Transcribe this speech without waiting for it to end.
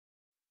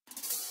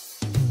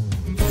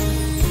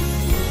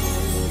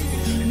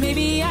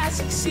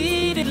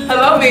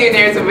Hello,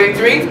 Millionaires of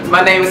Victory.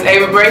 My name is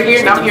Ava Bray here,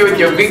 and I'm here with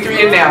your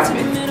victory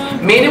announcement.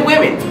 Men and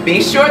women,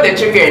 be sure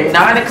that you're here at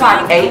 9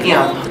 o'clock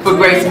a.m. for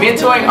Grace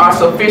Mentoring,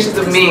 also Fishes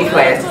of Men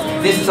classes.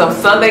 This is some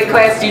Sunday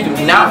class you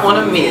do not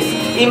want to miss.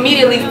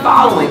 Immediately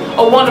following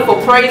a wonderful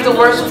praise and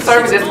worship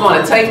service that's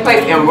going to take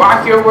place and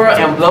rock your world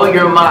and blow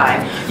your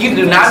mind. You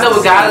do not know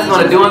what God is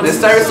going to do in this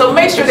service, so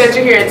make sure that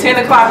you're here at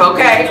 10 o'clock,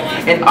 okay?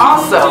 And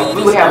also,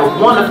 we will have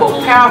a wonderful,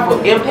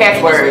 powerful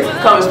impact word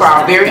coming from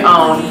our very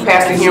own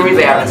Pastor Henry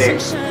Lavender.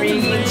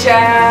 Reach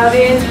out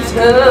and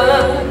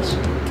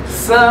touch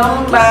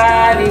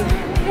somebody.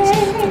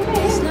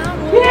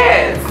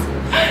 Yes.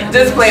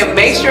 Just plan,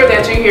 make sure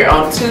that you're here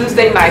on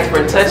Tuesday nights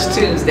for Touch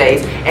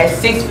Tuesdays at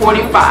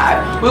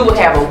 6:45. We will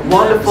have a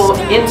wonderful,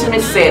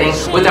 intimate setting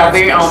with our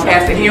very own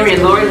Pastor Henry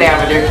and Lori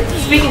Lavender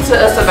speaking to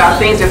us about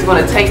things that's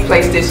going to take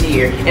place this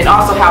year and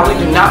also how we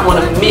do not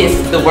want to miss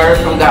the word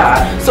from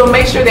God. So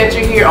make sure that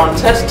you're here on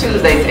Touch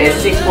Tuesdays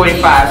at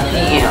 6:45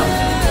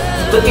 p.m.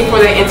 Looking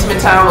for that intimate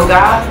time with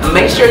God?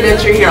 Make sure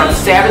that you're here on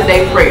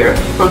Saturday prayer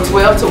from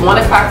 12 to 1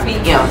 o'clock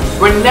p.m.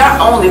 We're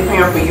not only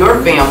praying for your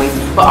families,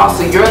 but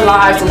also your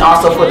lives and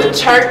also for the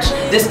church,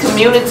 this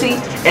community,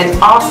 and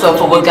also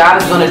for what God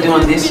is going to do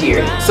in this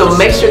year. So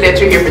make sure that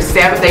you're here for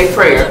Saturday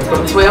prayer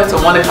from 12 to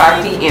 1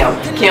 o'clock p.m.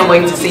 Can't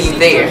wait to see you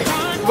there.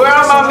 Where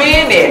are my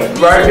men at?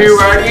 Right here,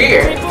 right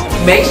here.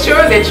 Make sure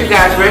that you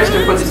guys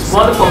register for this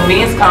wonderful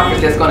men's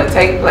conference that's going to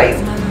take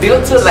place.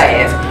 Built to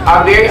Last.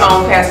 Our very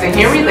own Pastor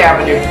Henry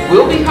Lavender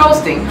will be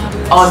hosting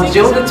on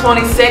June the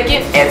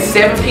 22nd at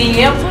 7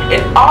 p.m.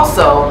 and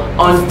also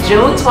on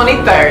June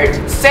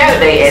 23rd,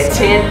 Saturday at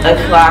 10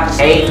 o'clock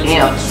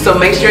a.m. So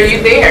make sure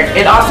you're there.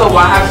 And also,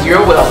 wives,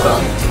 you're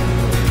welcome.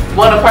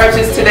 Want to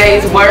purchase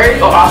today's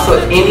word or also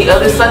any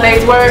other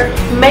Sunday's word?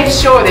 Make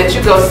sure that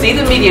you go see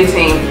the media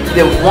team,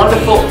 the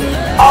wonderful,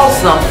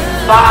 awesome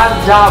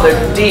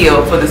 $5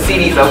 deal for the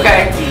CDs,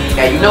 okay?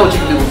 Now you know what you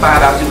can do with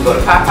 $5. You can go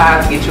to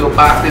Popeyes, get you a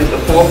box, there's the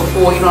 4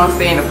 for $4, you know what I'm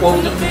saying? The 4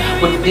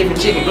 with the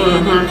different chicken,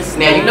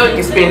 Now you know you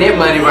can spend that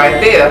money right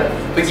there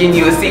for getting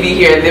you a CD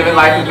here at Living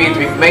Life in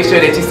Victory. Make sure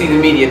that you see the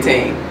media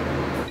team.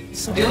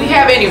 Do we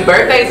have any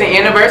birthdays and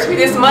anniversaries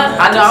this month?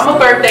 I know I'm a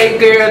birthday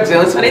girl,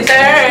 June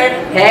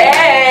 23rd.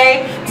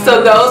 Hey!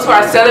 So those who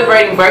are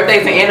celebrating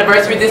birthdays and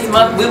anniversaries this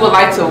month, we would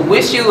like to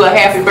wish you a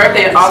happy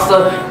birthday and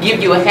also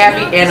give you a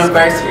happy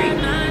anniversary.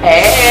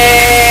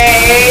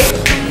 Hey!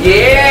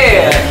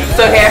 Yeah!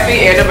 So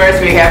happy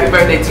anniversary, happy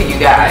birthday to you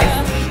guys.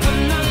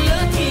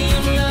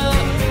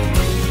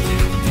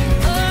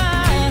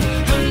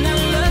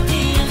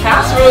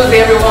 House rules,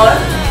 everyone.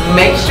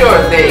 Make sure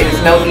there is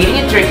no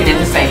eating and drinking in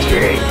the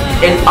sanctuary.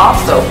 And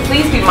also,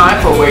 please be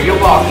mindful where you're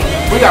walking.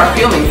 We are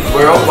filming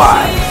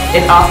worldwide.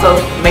 And also,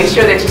 make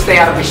sure that you stay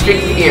out of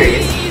restricted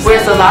areas where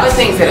there's a lot of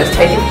things that is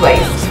taking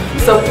place.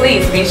 So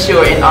please be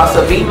sure and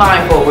also be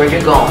mindful where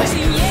you're going.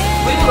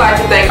 We would like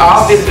to thank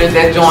all visitors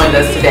that joined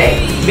us today.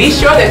 Be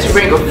sure that you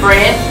bring a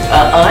friend,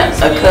 an aunt,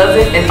 a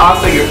cousin, and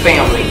also your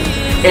family.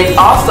 And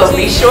also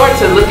be sure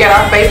to look at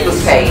our Facebook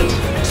page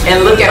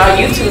and look at our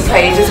YouTube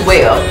page as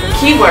well.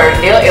 Keyword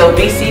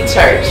LLBC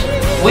Church.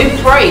 We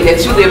pray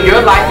that you live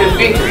your life in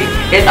victory.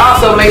 And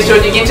also make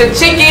sure you get your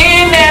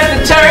chicken at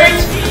the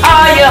church.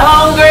 Are you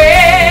hungry?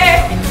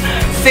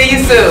 See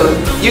you soon.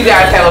 You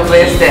guys have a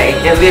blessed day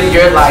and live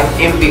your life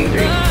in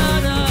victory.